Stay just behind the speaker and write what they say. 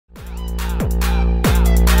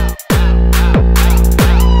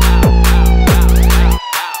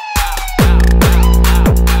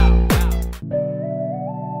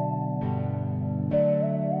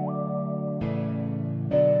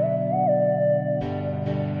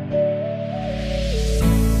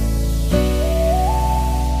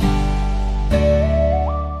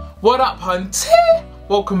What up, hunty?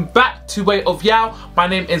 Welcome back to Way of Yao. My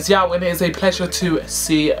name is Yao and it is a pleasure to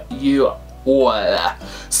see you all.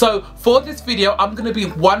 So for this video, I'm going to be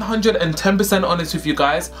 110% honest with you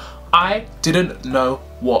guys. I didn't know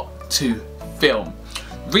what to film.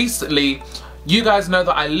 Recently, you guys know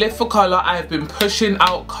that I live for colour. I have been pushing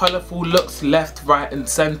out colourful looks left, right and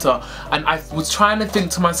centre, and I was trying to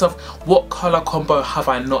think to myself, what colour combo have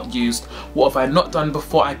I not used? What have I not done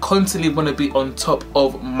before? I constantly want to be on top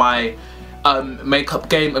of my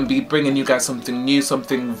makeup game and be bringing you guys something new,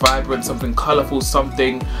 something vibrant, something colourful,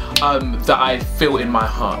 something that I feel in my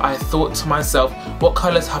heart. I thought to myself, what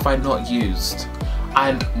colours have I not used?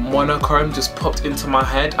 And monochrome just popped into my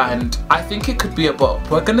head, and I think it could be a bop.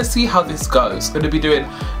 We're gonna see how this goes. Gonna be doing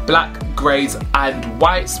black, greys and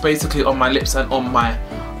whites basically on my lips and on my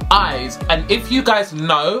eyes. And if you guys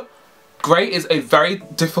know, grey is a very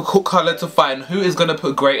difficult colour to find. Who is gonna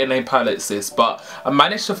put grey in a palette, sis? But I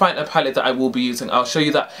managed to find a palette that I will be using. I'll show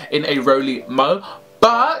you that in a roly mo.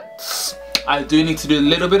 But I do need to do a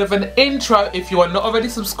little bit of an intro. If you are not already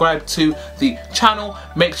subscribed to the channel,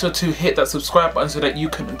 make sure to hit that subscribe button so that you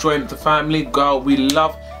can join the family. Girl, we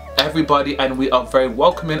love everybody and we are very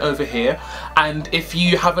welcoming over here. And if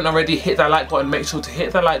you haven't already hit that like button, make sure to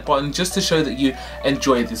hit that like button just to show that you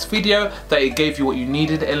enjoyed this video, that it gave you what you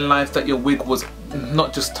needed in life, that your wig was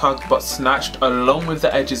not just tugged but snatched, along with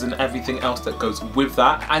the edges and everything else that goes with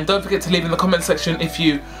that. And don't forget to leave in the comment section if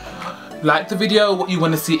you like the video, what you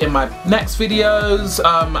want to see in my next videos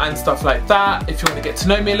and stuff like that. If you want to get to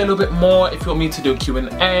know me a little bit more, if you want me to do a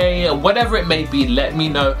Q&A, whatever it may be, let me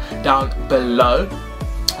know down below.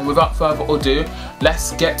 And without further ado,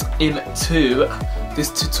 let's get into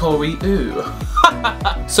this tutorial.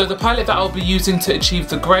 So the palette that I'll be using to achieve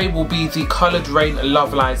the grey will be the coloured Raine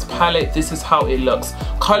Lovelies palette. This is how it looks.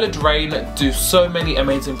 Coloured Raine do so many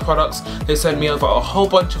amazing products. They send me over a whole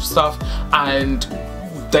bunch of stuff and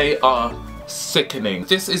they are sickening.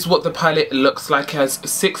 This is what the palette looks like. It has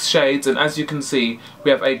 6 shades, and as you can see,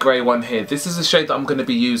 we have a grey one here. This is the shade that I'm going to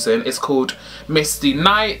be using. It's called Misty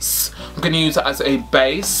Nights. I'm going to use it as a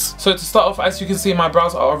base. So to start off, as you can see, my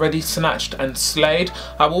brows are already snatched and slayed.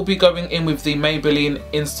 I will be going in with the Maybelline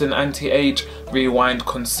Instant Anti-Age Rewind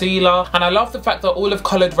Concealer. And I love the fact that all of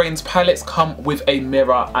Coloured Raine's palettes come with a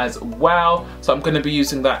mirror as well. So I'm going to be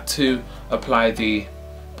using that to apply the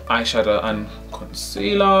eyeshadow and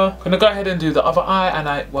concealer. I'm gonna go ahead and do the other eye and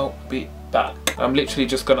I won't be back. I'm literally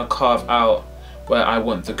just gonna carve out where I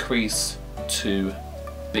want the crease to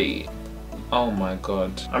be. Oh my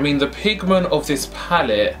god. I mean, the pigment of this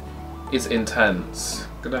palette is intense.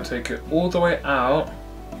 I'm gonna take it all the way out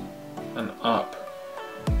and up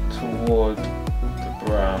toward the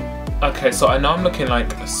brow. Okay, so I know I'm looking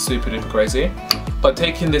like super duper crazy, but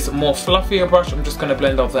taking this more fluffier brush, I'm just gonna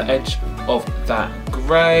blend off the edge of that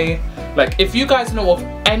grey. Like, if you guys know of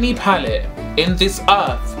any palette in this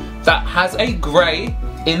earth that has a grey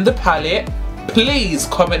in the palette, please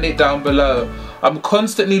comment it down below. I'm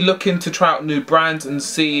constantly looking to try out new brands and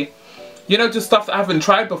see, you know, just stuff that I haven't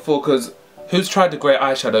tried before, because who's tried a grey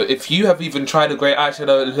eyeshadow? If you have even tried a grey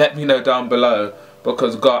eyeshadow, let me know down below,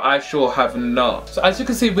 because God, I sure have not. So as you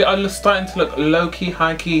can see, we are starting to look low-key,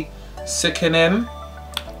 high-key, sickening.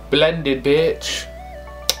 Blended, bitch.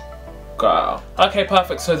 Girl. Okay,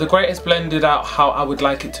 perfect. So the grey is blended out how I would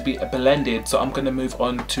like it to be blended. So I'm going to move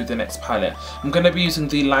on to the next palette. I'm going to be using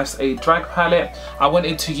the Life's a Drag palette. I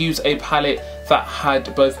wanted to use a palette that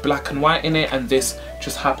had both black and white in it, and this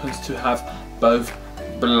just happens to have both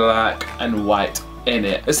black and white in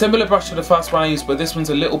it. A similar brush to the first one I used, but this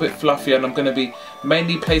one's a little bit fluffier, and I'm going to be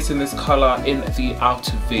mainly placing this colour in the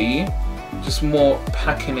outer V, just more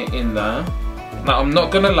packing it in there. Now I'm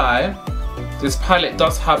not going to lie, this palette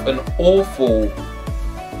does have an awful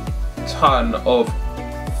ton of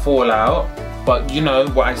fallout, but you know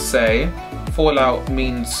what I say, fallout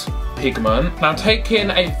means pigment. Now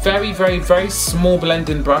taking a very, very, very small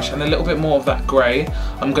blending brush and a little bit more of that grey,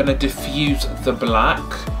 I'm going to diffuse the black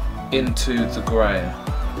into the grey.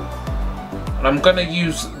 And I'm going to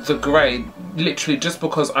use the grey literally just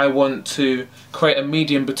because I want to create a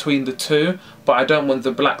medium between the two, but I don't want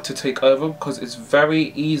the black to take over, because it's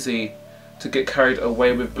very easy to get carried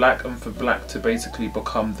away with black and for black to basically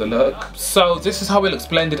become the look. So this is how it looks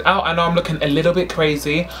blended out. I know I'm looking a little bit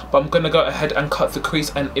crazy, but I'm gonna go ahead and cut the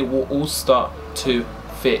crease and it will all start to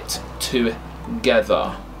fit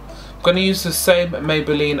together. I'm gonna use the same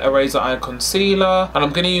Maybelline Eraser Eye Concealer, and I'm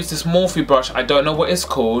gonna use this Morphe brush. I don't know what it's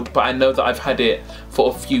called, but I know that I've had it for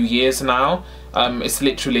a few years now. It's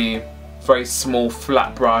literally very small,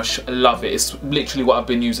 flat brush. I love it. It's literally what I've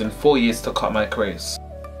been using for years to cut my crease.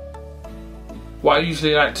 What I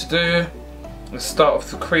usually like to do I start off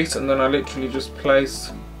the crease and then I literally just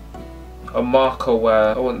place a marker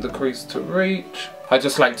where I want the crease to reach. I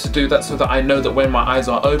just like to do that so that I know that when my eyes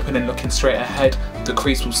are open and looking straight ahead, the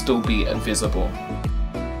crease will still be visible.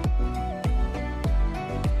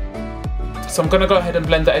 So I'm going to go ahead and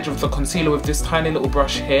blend the edge of the concealer with this tiny little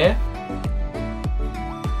brush here.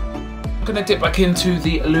 I'm going to dip back into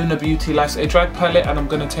the Lunar Beauty Life's a Drag palette, and I'm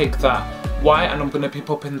going to take that white and I'm going to be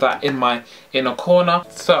popping that in my inner corner.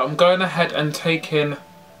 So I'm going ahead and taking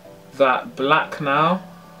that black now,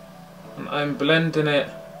 and I'm blending it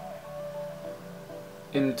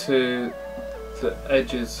into the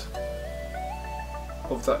edges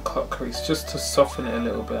of that cut crease just to soften it a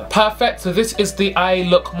little bit. Perfect, so this is the eye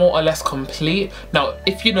look more or less complete. Now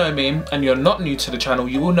if you know me and you're not new to the channel,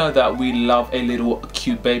 you will know that we love a little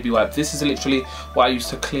cute baby wipe. This is literally what I use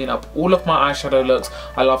to clean up all of my eyeshadow looks.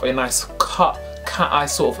 I love a nice cut cat eye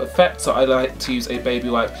sort of effect, so I like to use a baby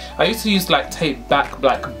wipe. I used to use like tape back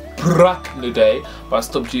black back in the day, but I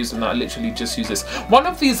stopped using that. I literally just use this. One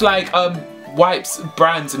of these like wipes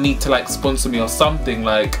brands need to like sponsor me or something.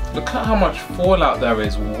 Like, look at how much fallout there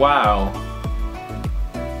is. Wow.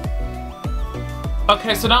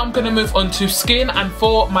 Okay, so now I'm going to move on to skin, and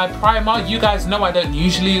for my primer, you guys know I don't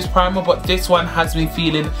usually use primer, but this one has me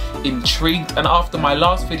feeling intrigued, and after my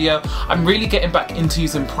last video I'm really getting back into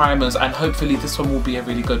using primers, and hopefully this one will be a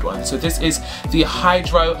really good one. So this is the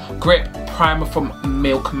Hydro Grip Primer from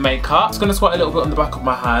Milk Makeup. I'm just going to swat a little bit on the back of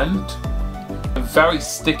my hand. A very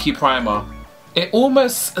sticky primer. It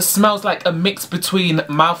almost smells like a mix between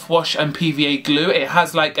mouthwash and PVA glue. It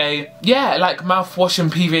has like a, yeah, like mouthwash and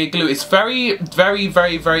PVA glue. It's very, very,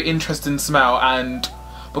 very, very interesting smell, and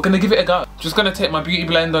we're gonna give it a go. Just gonna take my beauty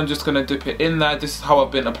blender, I'm just gonna dip it in there. This is how I've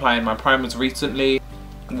been applying my primers recently.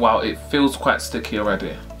 Wow, it feels quite sticky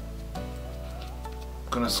already.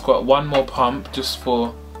 I'm gonna squirt one more pump just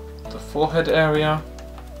for the forehead area.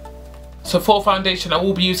 So for foundation, I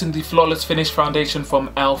will be using the Flawless Finish foundation from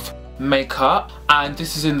e.l.f. Makeup, and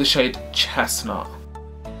this is in the shade Chestnut.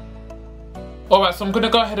 Alright, so I'm going to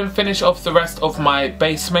go ahead and finish off the rest of my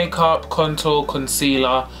base makeup, contour,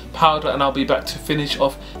 concealer, powder, and I'll be back to finish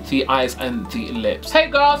off the eyes and the lips. Hey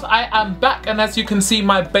girls, I am back, and as you can see,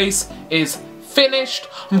 my base is finished.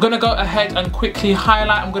 I'm going to go ahead and quickly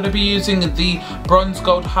highlight. I'm going to be using the Bronze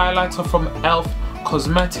Gold highlighter from e.l.f.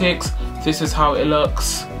 Cosmetics. This is how it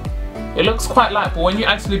looks. It looks quite light, but when you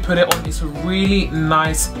actually put it on, it's a really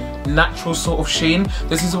nice natural sort of sheen.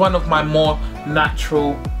 This is one of my more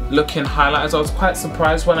natural looking highlighters. I was quite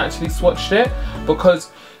surprised when I actually swatched it,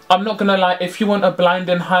 because I'm not gonna lie, if you want a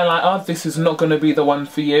blinding highlighter, this is not gonna be the one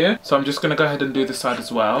for you. So I'm just gonna go ahead and do this side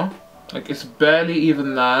as well. Like, it's barely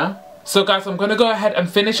even there. So guys, I'm going to go ahead and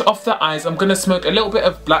finish off the eyes. I'm going to smoke a little bit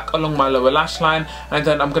of black along my lower lash line, and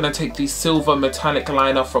then I'm going to take the silver metallic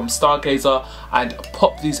liner from Stargazer and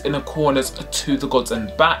pop these inner corners to the gods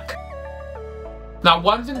and back. Now,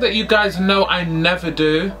 one thing that you guys know I never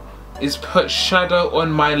do is put shadow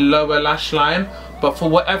on my lower lash line, but for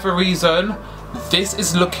whatever reason, this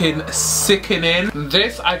is looking sickening.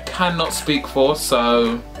 This I cannot speak for,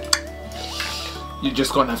 so you're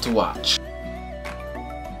just going to have to watch.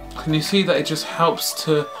 Can you see that it just helps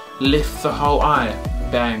to lift the whole eye?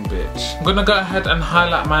 Bang, bitch. I'm gonna go ahead and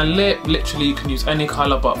highlight my lip. Literally, you can use any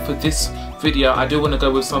colour, but for this video, I do want to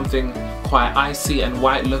go with something quite icy and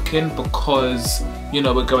white looking, because, you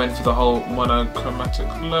know, we're going for the whole monochromatic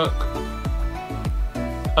look.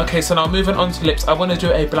 Okay, so now moving on to lips, I want to do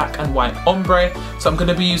a black and white ombre. So I'm going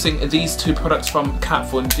to be using these two products from Kat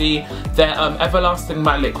Von D. Their Everlasting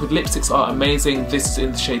Matte Liquid Lipsticks are amazing. This is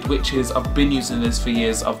in the shade Witches. I've been using this for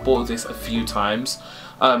years. I've bought this a few times.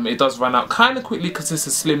 It does run out kind of quickly because it's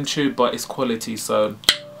a slim tube, but it's quality, so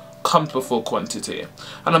comes before quantity.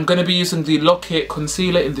 And I'm going to be using the Lock-It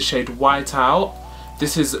Concealer in the shade White Out.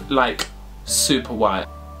 This is like super white.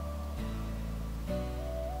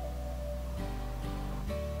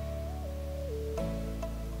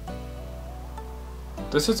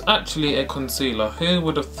 This is actually a concealer, who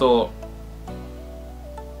would have thought?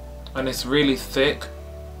 And it's really thick.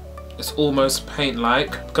 It's almost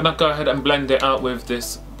paint-like. I'm gonna go ahead and blend it out with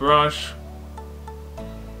this brush.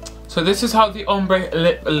 So this is how the ombre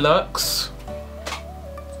lip looks.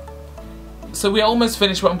 So we're almost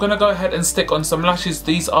finished, but I'm gonna go ahead and stick on some lashes.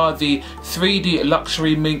 These are the 3D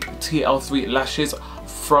Luxury Mink TL3 lashes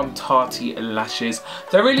from Tatti Lashes.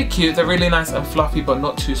 They're really cute, they're really nice and fluffy, but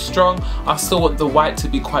not too strong. I still want the white to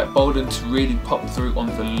be quite bold and to really pop through on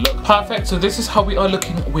the look. Perfect, so this is how we are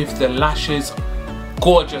looking with the lashes.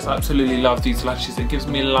 Gorgeous, absolutely love these lashes. It gives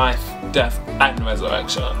me life, death and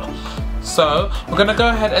resurrection. So we're gonna go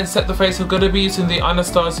ahead and set the face. We're gonna be using the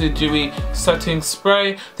Anastasia Dewey setting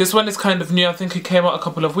spray. This one is kind of new. I think it came out a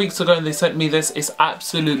couple of weeks ago and they sent me this. It's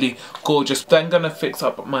absolutely gorgeous. Then gonna fix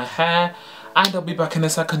up my hair and I'll be back in a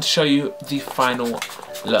second to show you the final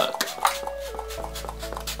look.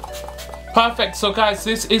 Perfect, so guys,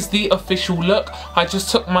 this is the official look. I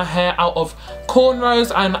just took my hair out of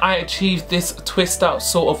cornrows and I achieved this twist out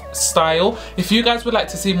sort of style. If you guys would like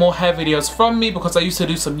to see more hair videos from me, because I used to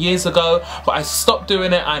do some years ago, but I stopped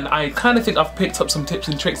doing it, and I kind of think I've picked up some tips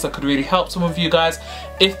and tricks that could really help some of you guys.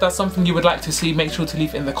 If that's something you would like to see, make sure to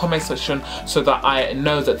leave in the comment section so that I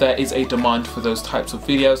know that there is a demand for those types of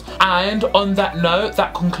videos. And on that note,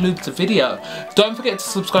 that concludes the video. Don't forget to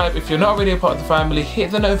subscribe if you're not already a part of the family.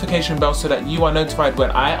 Hit the notification bell so that you are notified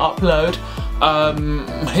when I upload.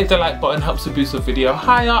 Hit the like button, helps to boost the video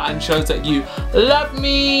higher and shows that you love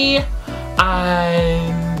me.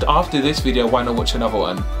 And after this video, why not watch another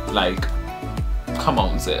one? Like, come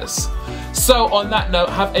on sis. So on that note,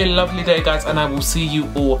 have a lovely day guys, and I will see you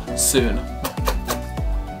all soon.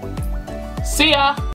 See ya!